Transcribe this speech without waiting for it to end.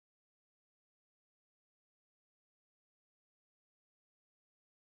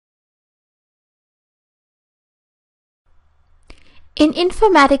In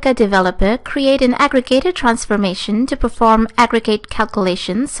Informatica Developer, create an aggregator transformation to perform aggregate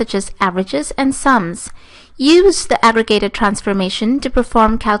calculations such as averages and sums. Use the aggregator transformation to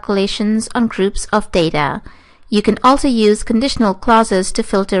perform calculations on groups of data. You can also use conditional clauses to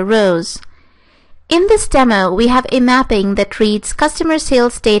filter rows. In this demo, we have a mapping that reads customer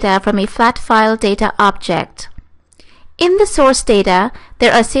sales data from a flat file data object. In the source data,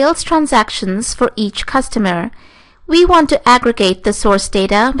 there are sales transactions for each customer. We want to aggregate the source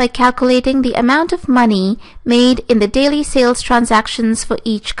data by calculating the amount of money made in the daily sales transactions for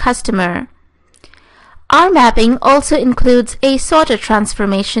each customer. Our mapping also includes a sorter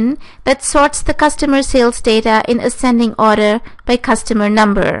transformation that sorts the customer sales data in ascending order by customer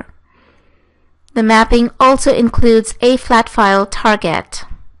number. The mapping also includes a flat file target.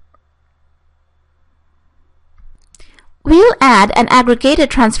 We'll add an aggregator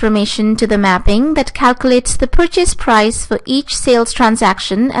transformation to the mapping that calculates the purchase price for each sales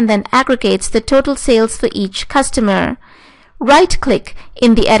transaction and then aggregates the total sales for each customer. Right-click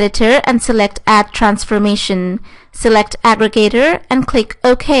in the editor and select Add Transformation. Select Aggregator and click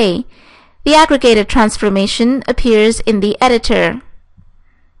OK. The aggregator transformation appears in the editor.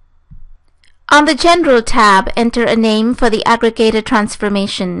 On the General tab, enter a name for the aggregator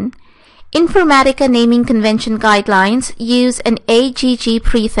transformation. Informatica naming convention guidelines use an AGG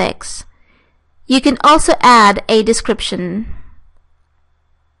prefix. You can also add a description.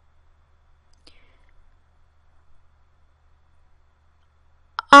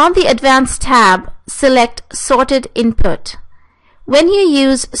 On the Advanced tab, select Sorted Input. When you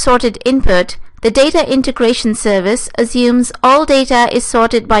use Sorted Input, the Data Integration Service assumes all data is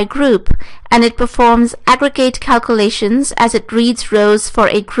sorted by group and it performs aggregate calculations as it reads rows for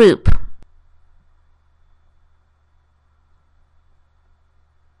a group.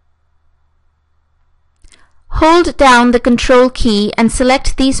 Hold down the Control key and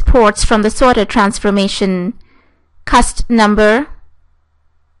select these ports from the sorter transformation. Cust number,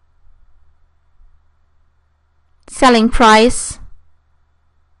 selling price,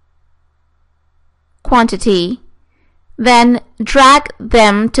 quantity. Then drag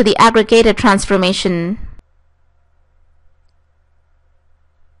them to the aggregator transformation.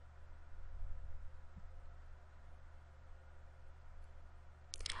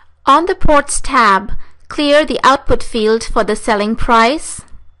 On the Ports tab, clear the output field for the selling price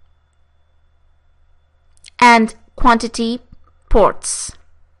and quantity ports.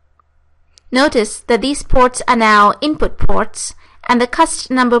 Notice that these ports are now input ports and the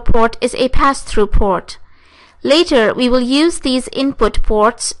cust number port is a pass-through port. Later, we will use these input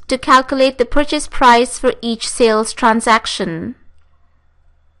ports to calculate the purchase price for each sales transaction.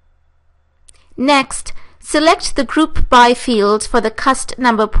 Next, select the Group By field for the cust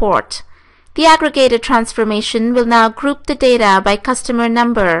number port. The aggregator transformation will now group the data by customer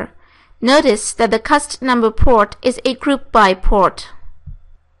number. Notice that the cust number port is a Group By port.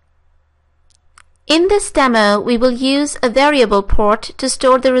 In this demo, we will use a variable port to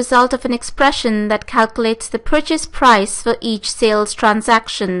store the result of an expression that calculates the purchase price for each sales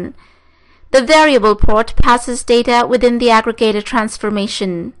transaction. The variable port passes data within the aggregator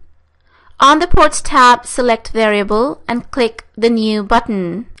transformation. On the Ports tab, select Variable and click the New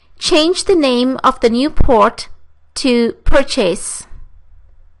button. Change the name of the new port to Purchase.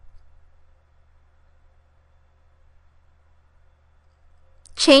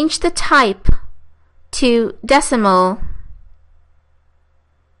 Change the type to decimal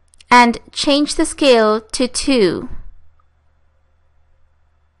and change the scale to 2.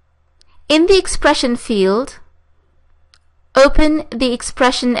 In the expression field, open the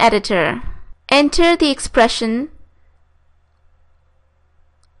expression editor. Enter the expression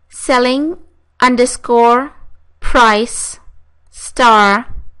selling underscore price star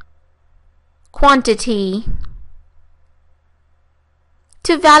quantity.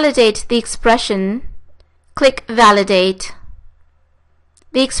 To validate the expression, click Validate.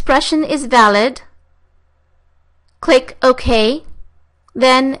 The expression is valid. Click OK,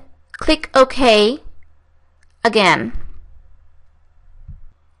 then click OK again.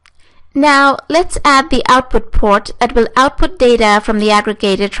 Now let's add the output port that will output data from the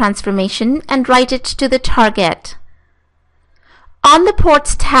aggregator transformation and write it to the target. On the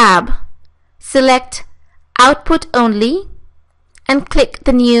Ports tab, select Output Only and click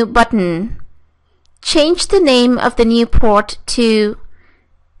the New button. Change the name of the new port to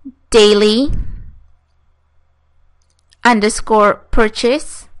daily underscore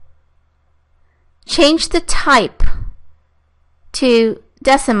purchase. Change the type to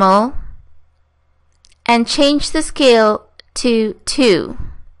decimal and change the scale to 2.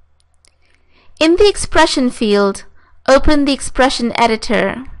 In the expression field, open the expression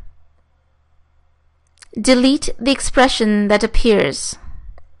editor. Delete the expression that appears.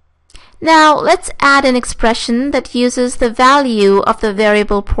 Now let's add an expression that uses the value of the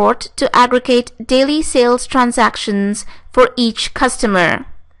variable port to aggregate daily sales transactions for each customer.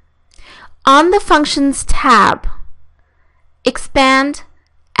 On the Functions tab, expand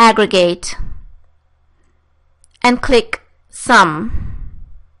Aggregate and click Sum.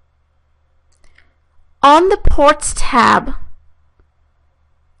 On the Ports tab,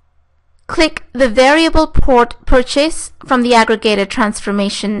 click the variable port purchase from the Aggregator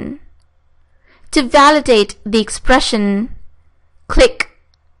transformation. To validate the expression, click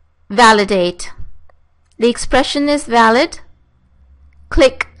Validate. The expression is valid.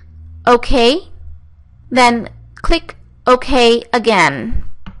 Click OK, then click OK again.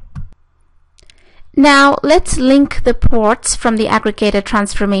 Now let's link the ports from the Aggregator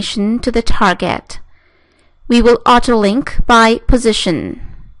transformation to the target. We will auto-link by position.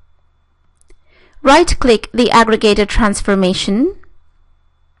 Right-click the Aggregator transformation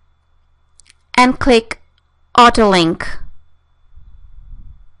and click Auto-link.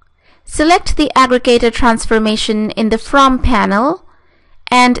 Select the Aggregator transformation in the From panel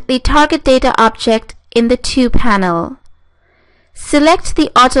and the Target Data object in the To panel. Select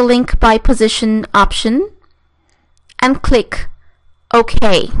the Auto-link by Position option and click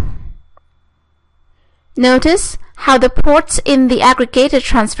OK. Notice how the ports in the Aggregator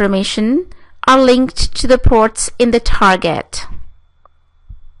transformation are linked to the ports in the target.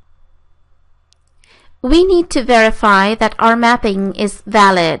 We need to verify that our mapping is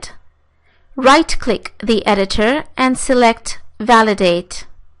valid. Right-click the editor and select Validate.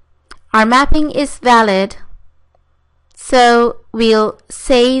 Our mapping is valid, so we'll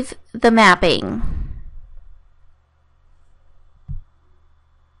save the mapping.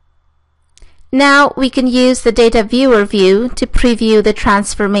 Now we can use the Data Viewer view to preview the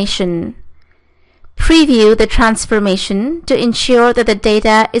transformation. Preview the transformation to ensure that the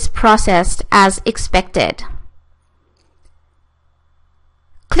data is processed as expected.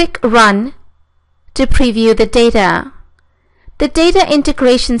 Click Run to preview the data. The Data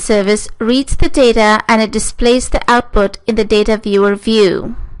Integration Service reads the data and it displays the output in the Data Viewer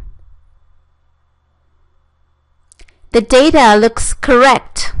view. The data looks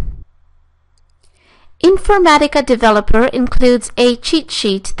correct. Informatica Developer includes a cheat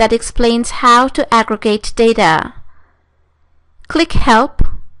sheet that explains how to aggregate data. Click Help,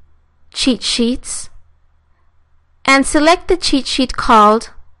 Cheat Sheets, and select the cheat sheet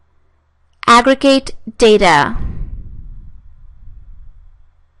called Aggregate Data.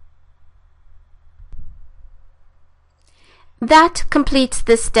 That completes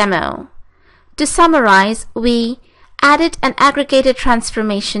this demo. To summarize, we added an aggregated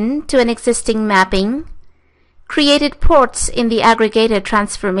transformation to an existing mapping, created ports in the Aggregator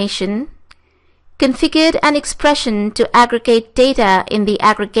transformation, configured an expression to aggregate data in the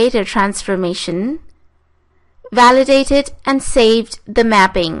Aggregator transformation, validated and saved the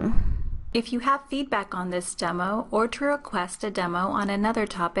mapping. If you have feedback on this demo or to request a demo on another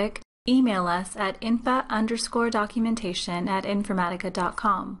topic, email us at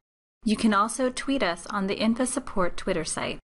infa_documentation@informatica.com. You can also tweet us on the Infa Support Twitter site.